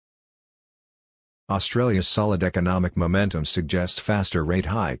Australia's solid economic momentum suggests faster rate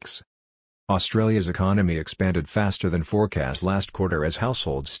hikes. Australia's economy expanded faster than forecast last quarter as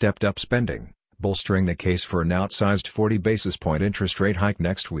households stepped up spending, bolstering the case for an outsized 40 basis point interest rate hike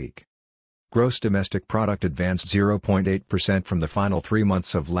next week. Gross domestic product advanced 0.8% from the final 3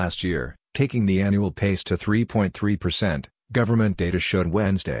 months of last year, taking the annual pace to 3.3%, government data showed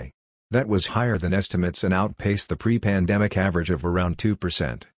Wednesday. That was higher than estimates and outpaced the pre-pandemic average of around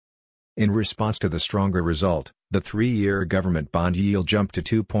 2%. In response to the stronger result, the 3-year government bond yield jumped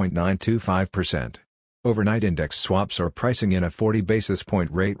to 2.925%. Overnight index swaps are pricing in a 40 basis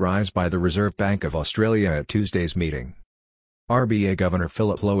point rate rise by the Reserve Bank of Australia at Tuesday's meeting. RBA Governor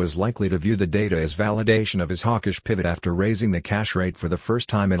Philip Lowe is likely to view the data as validation of his hawkish pivot after raising the cash rate for the first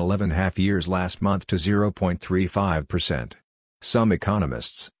time in 11.5 years last month to 0.35%. Some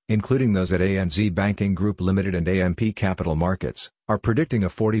economists, including those at ANZ Banking Group Limited and AMP Capital Markets, are predicting a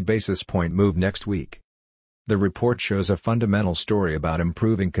 40 basis point move next week. The report shows a fundamental story about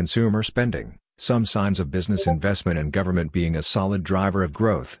improving consumer spending, some signs of business investment and government being a solid driver of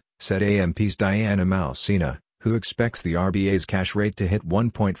growth, said AMP's Diana Malsina, who expects the RBA's cash rate to hit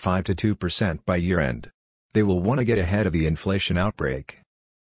 1.5 to 2% by year-end. They will want to get ahead of the inflation outbreak.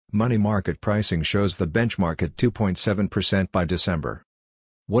 Money market pricing shows the benchmark at 2.7% by December.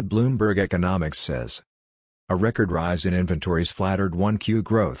 What Bloomberg Economics says. A record rise in inventories flattered 1Q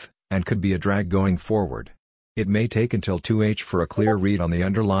growth, and could be a drag going forward. It may take until 2H for a clear read on the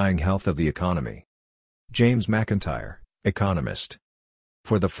underlying health of the economy. James McIntyre, economist.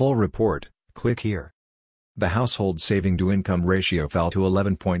 For the full report, click here. The household saving-to-income ratio fell to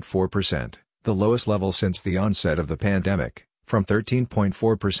 11.4%, the lowest level since the onset of the pandemic, from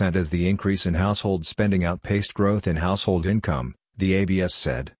 13.4% as the increase in household spending outpaced growth in household income, the ABS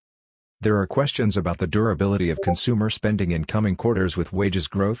said. There are questions about the durability of consumer spending in coming quarters, with wages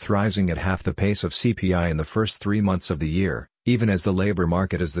growth rising at half the pace of CPI in the first 3 months of the year, even as the labor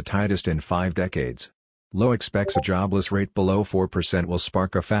market is the tightest in 5 decades. Lowe expects a jobless rate below 4% will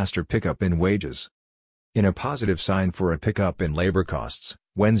spark a faster pickup in wages. In a positive sign for a pickup in labor costs,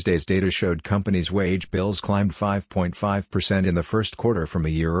 Wednesday's data showed companies' wage bills climbed 5.5% in the first quarter from a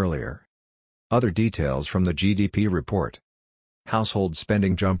year earlier. Other details from the GDP report. Household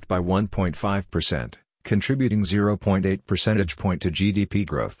spending jumped by 1.5%, contributing 0.8 percentage point to GDP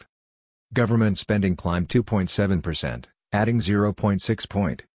growth. Government spending climbed 2.7%, adding 0.6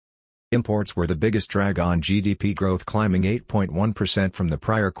 point. Imports were the biggest drag on GDP growth, climbing 8.1% from the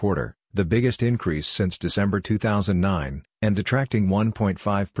prior quarter, the biggest increase since December 2009, and detracting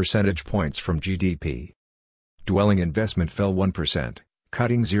 1.5 percentage points from GDP. Dwelling investment fell 1%,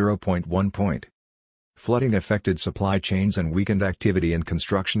 cutting 0.1 point. Flooding affected supply chains and weakened activity in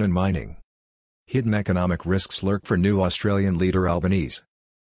construction and mining. Hidden economic risks lurk for new Australian leader Albanese.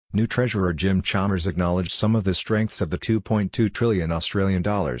 New Treasurer Jim Chalmers acknowledged some of the strengths of the $2.2 trillion Australian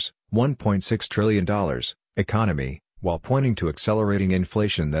dollars, $1.6 trillion, economy, while pointing to accelerating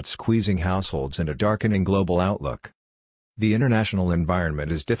inflation that's squeezing households and a darkening global outlook. The international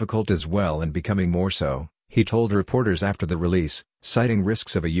environment is difficult as well, and becoming more so, he told reporters after the release, citing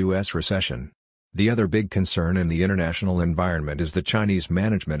risks of a U.S. recession. The other big concern in the international environment is the Chinese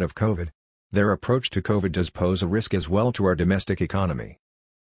management of COVID. Their approach to COVID does pose a risk as well to our domestic economy.